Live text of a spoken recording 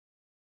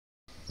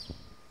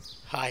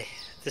Hi,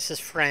 this is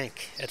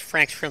Frank at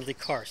Frank's Friendly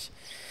Cars.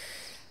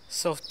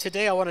 So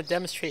today I want to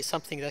demonstrate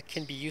something that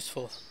can be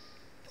useful,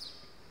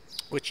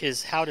 which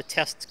is how to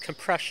test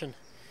compression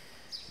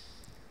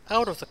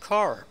out of the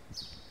car.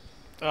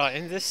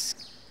 In this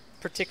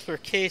particular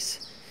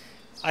case,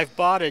 I've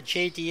bought a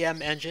JDM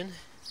engine.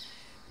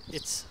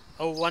 It's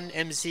a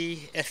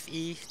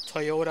 1MZ-FE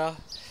Toyota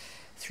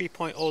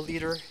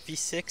 3.0-liter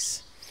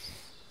V6.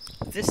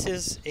 This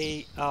is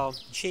a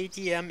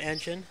JDM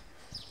engine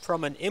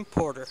from an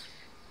importer,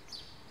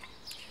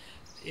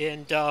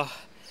 and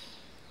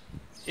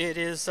it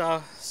is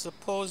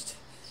supposed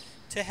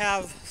to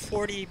have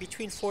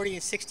between 40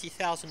 and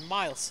 60,000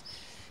 miles,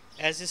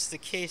 as is the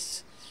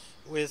case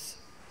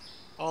with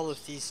all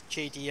of these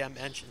JDM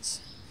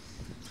engines.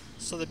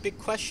 So the big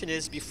question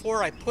is,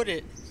 before I put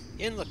it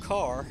in the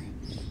car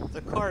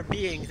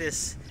being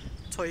this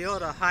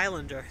Toyota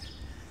HIghlander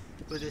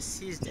with a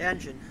seized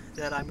engine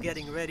that I'm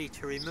getting ready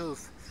to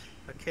remove,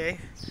 okay?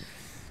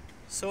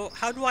 So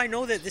how do I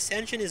know that this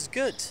engine is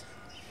good?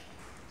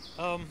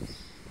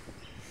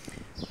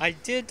 I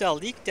did a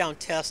leak down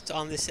test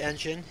on this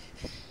engine,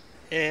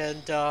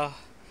 and the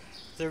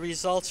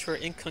results were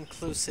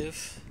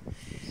inconclusive.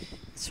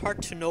 It's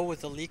hard to know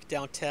with a leak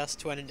down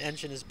test when an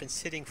engine has been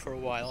sitting for a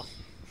while,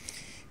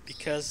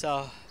 because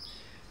the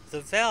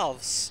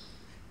valves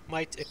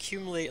might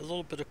accumulate a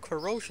little bit of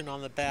corrosion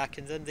on the back,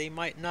 and then they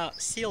might not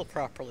seal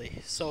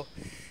properly. So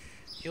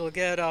you'll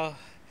get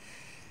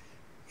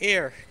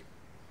air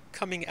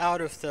coming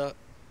out of the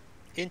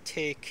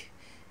intake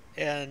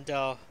and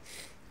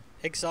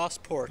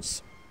exhaust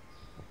ports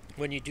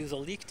when you do the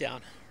leak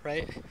down,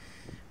 right?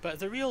 But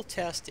the real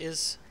test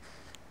is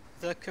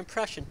the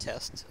compression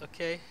test,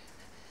 okay?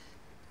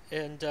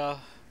 And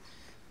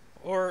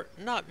or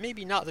not,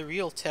 maybe not the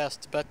real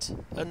test, but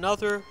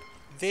another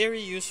very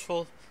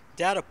useful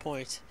data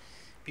point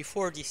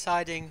before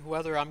deciding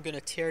whether I'm going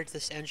to tear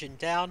this engine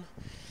down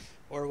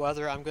or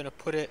whether I'm going to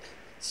put it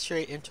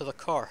straight into the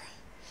car.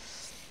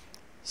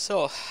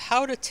 So,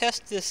 how to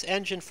test this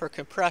engine for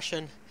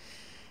compression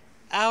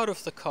out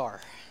of the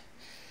car.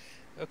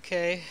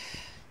 Okay,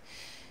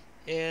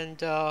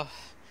 and I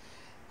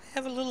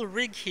have a little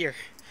rig here.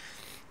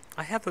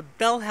 I have a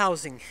bell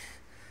housing.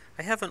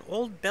 I have an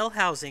old bell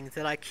housing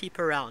that I keep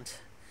around,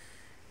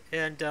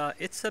 and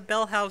it's a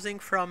bell housing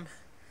from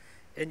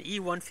an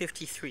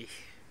E153.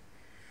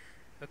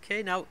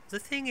 Okay, now the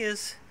thing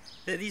is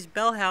that these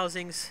bell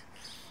housings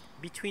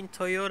between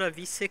Toyota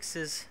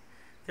V6s,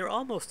 they're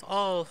almost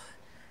all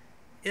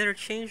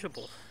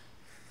interchangeable.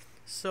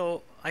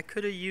 So I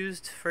could have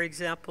used, for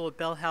example, a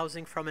bell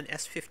housing from an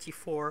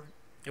S54,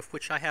 of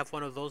which I have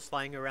one of those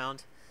lying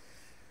around,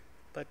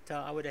 but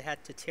I would have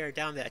had to tear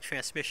down that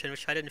transmission,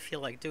 which I didn't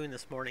feel like doing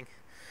this morning.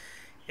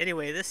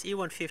 Anyway, this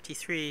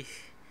E153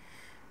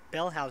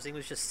 bell housing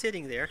was just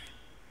sitting there,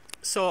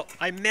 so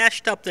I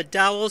mashed up the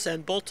dowels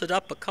and bolted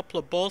up a couple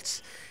of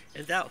bolts,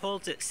 and that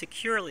holds it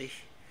securely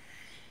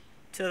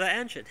to the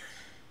engine.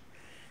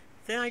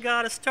 Then I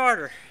got a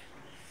starter.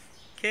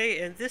 Okay,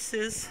 and this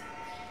is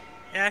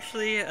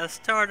actually a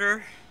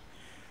starter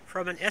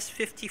from an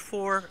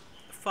S54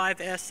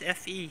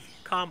 5S-FE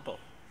combo,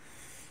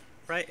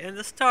 right? And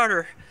the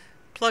starter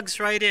plugs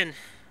right in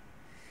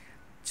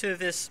to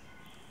this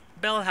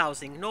bell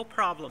housing, no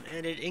problem,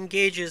 and it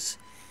engages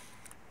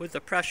with the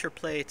pressure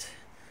plate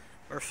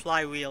or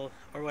flywheel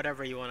or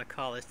whatever you want to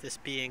call it, this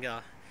being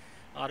a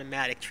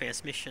automatic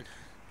transmission.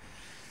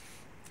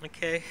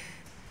 Okay,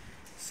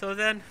 so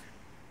then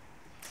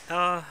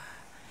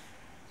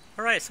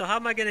alright, so how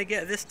am I going to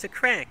get this to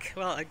crank?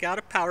 Well, I got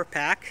a power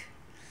pack.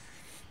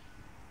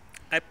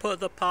 I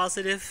put the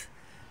positive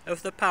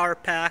of the power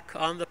pack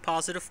on the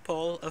positive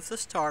pole of the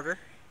starter.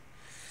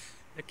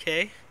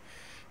 Okay,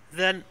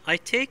 then I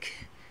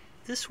take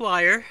this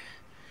wire,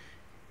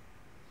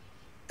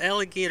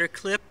 alligator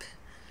clip,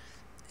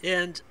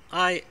 and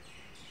I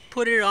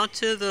put it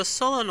onto the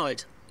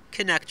solenoid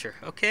connector,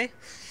 okay?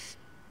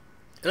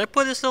 And I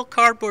put this little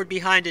cardboard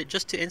behind it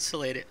just to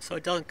insulate it so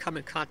it doesn't come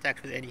in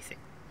contact with anything.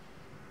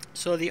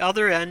 So the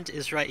other end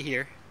is right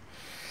here.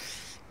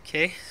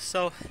 Okay,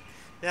 so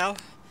now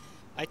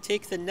I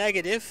take the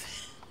negative,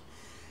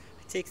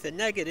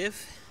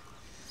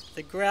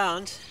 the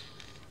ground,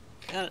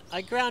 and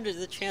I grounded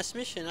the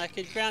transmission. I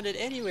could ground it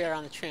anywhere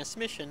on the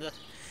transmission.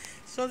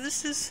 So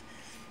this is,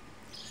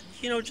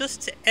 you know,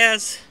 just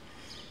as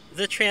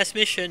the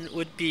transmission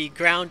would be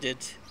grounded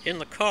in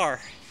the car,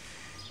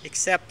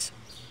 except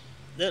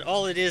that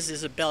all it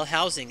is a bell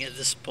housing at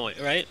this point,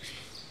 right?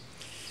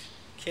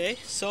 Okay,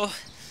 so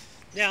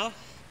now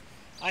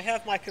I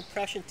have my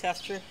compression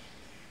tester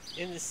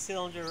in the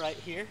cylinder right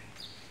here.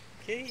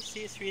 Okay, you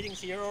see it's reading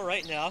 0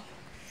 right now,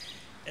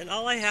 and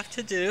all I have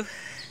to do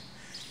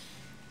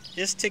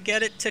is to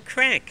get it to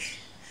crank.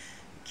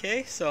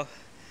 Okay, so I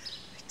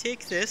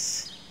take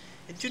this,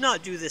 and do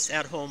not do this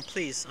at home,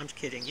 please. I'm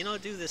kidding. You know,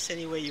 do this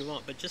any way you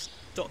want, but just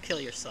don't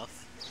kill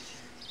yourself.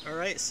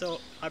 Alright,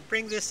 so I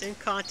bring this in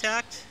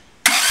contact.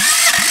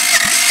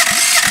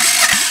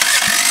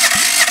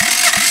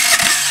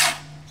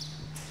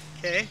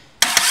 Okay.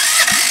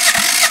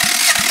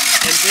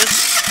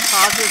 this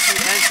causes the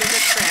engine to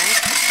crank,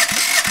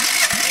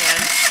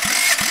 and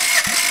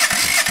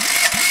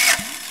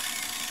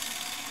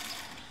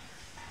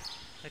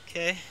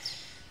okay,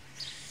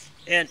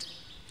 and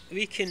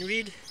we can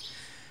read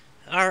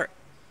our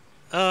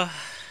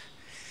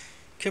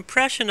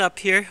compression up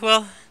here.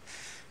 Well,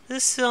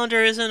 this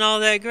cylinder isn't all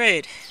that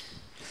great.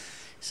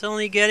 It's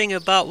only getting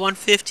about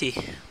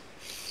 150.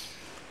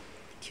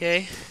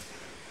 Okay,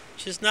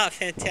 which is not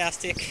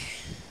fantastic.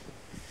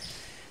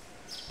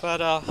 But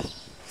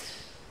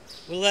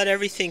we'll let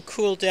everything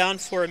cool down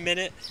for a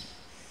minute,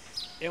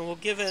 and we'll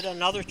give it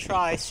another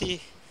try,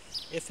 see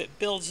if it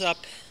builds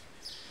up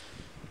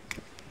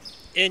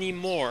any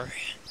more.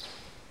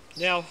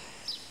 Now,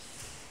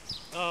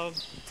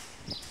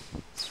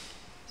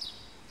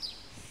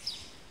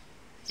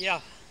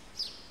 yeah.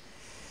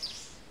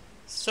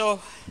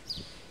 So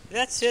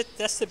that's it.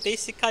 That's the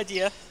basic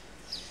idea.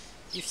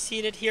 You've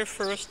seen it here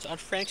first on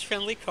Frank's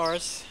Friendly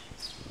Cars,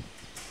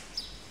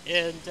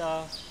 and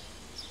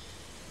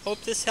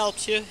hope this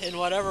helps you in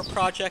whatever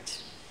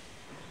project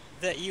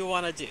that you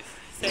want to do.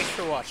 Thanks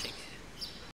for watching.